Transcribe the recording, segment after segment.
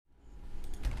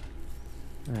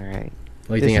Alright.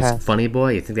 Oh, you think that's funny,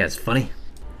 boy? You think that's funny?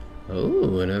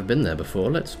 Oh, I've never been there before.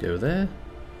 Let's go there.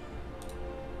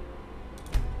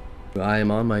 I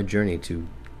am on my journey to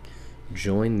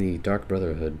join the Dark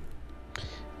Brotherhood.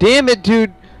 Damn it,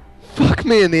 dude! Fuck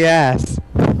me in the ass!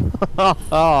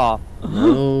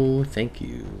 No, thank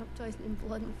you. Baptized in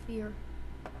blood and fear.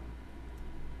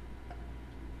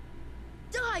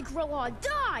 Die, Grilla,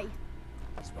 die!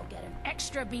 This will get an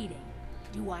extra beating.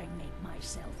 Do I make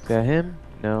myself Is that him?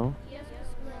 No. Yes,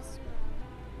 yes.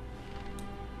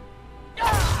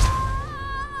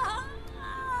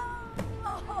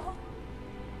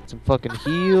 Some fucking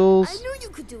heals. I knew you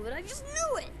could do it. I just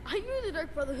knew it. I knew the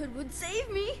Dark Brotherhood would save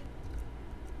me.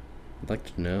 I'd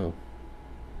like to know.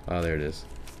 Oh, there it is.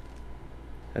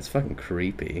 That's fucking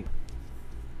creepy.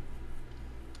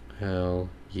 Hell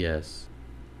yes.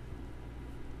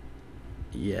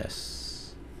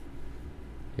 Yes.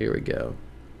 Here we go.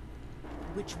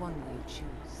 Which one will you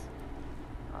choose?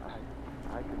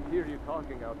 I can hear you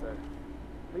talking out there.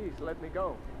 Please let me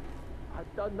go.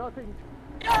 I've done nothing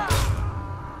to...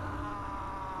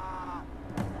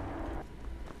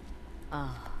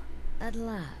 Ah, at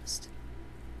last.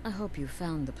 I hope you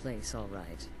found the place all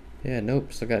right. Yeah,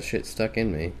 nope, still got shit stuck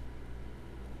in me.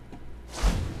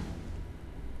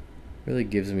 Really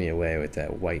gives me away with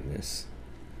that whiteness.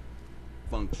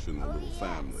 Functional little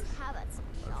family.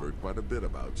 I've heard quite a bit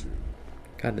about you.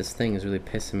 God, this thing is really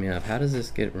pissing me off. How does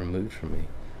this get removed from me?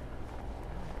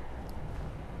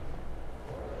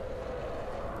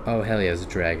 Oh, hell yeah, it's a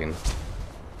dragon.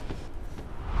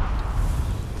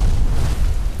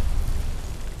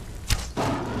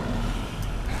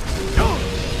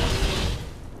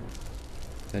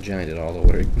 That giant did all the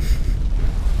work.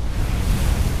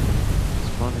 It's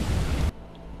funny.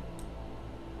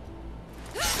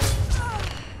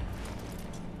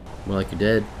 More like you're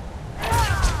dead.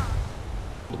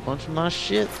 A bunch of my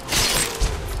shit.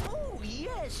 Oh,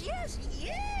 yes, yes,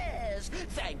 yes!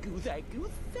 Thank you, thank you,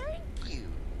 thank you!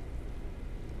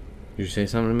 Did you say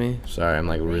something to me? Sorry, I'm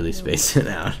like really spacing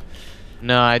out.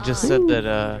 No, I just said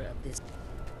that,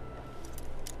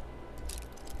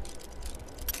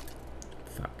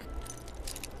 Fuck.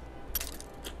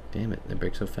 Damn it, they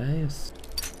break so fast.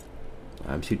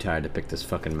 I'm too tired to pick this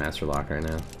fucking master lock right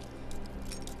now.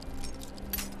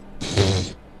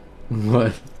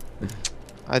 What?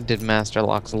 I did master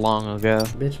locks long ago.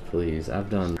 Bitch, please. I've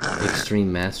done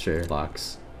extreme master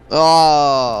locks.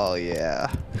 Oh,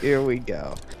 yeah. Here we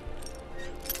go.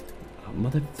 Oh,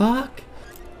 motherfuck!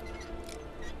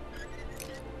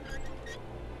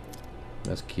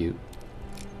 That's cute.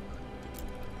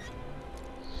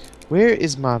 Where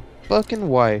is my fucking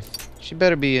wife? She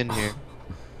better be in here.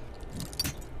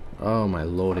 Oh my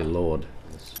lordy lord.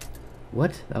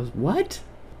 What? That was what?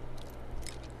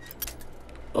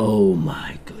 Oh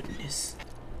my goodness.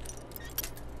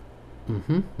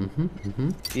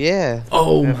 Yeah.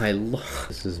 Oh my lord.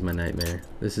 This is my nightmare.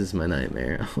 This is my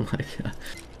nightmare. Oh my god.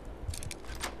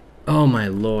 Oh my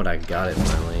lord, I got it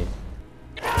finally.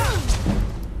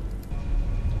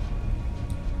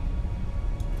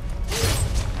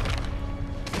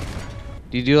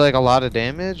 Do you do like a lot of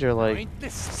damage or like,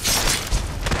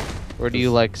 or do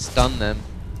you like stun them?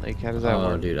 Like how does that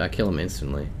work? Oh dude, I kill him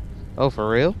instantly. Oh, for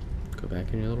real? Go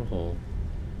back in your little hole.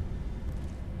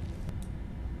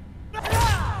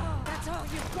 That's all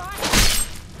you got?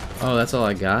 Oh, that's all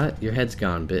I got? Your head's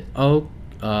gone, bit. Oh,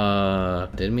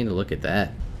 didn't mean to look at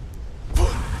that.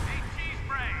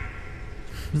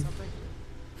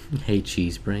 Hey,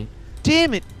 cheese brain.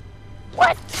 Damn it!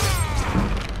 What?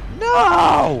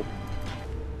 No!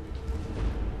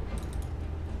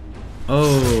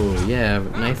 Oh, yeah,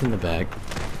 knife in the back.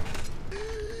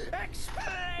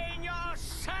 Explain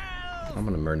yourself! I'm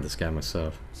gonna murder this guy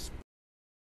myself.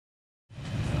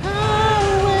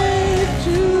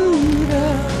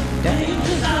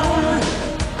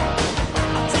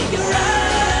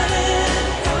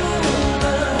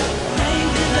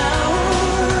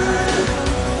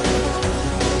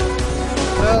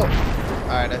 Well,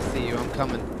 alright, I see you. I'm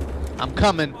coming. I'm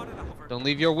coming. Don't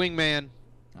leave your wingman.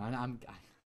 I'm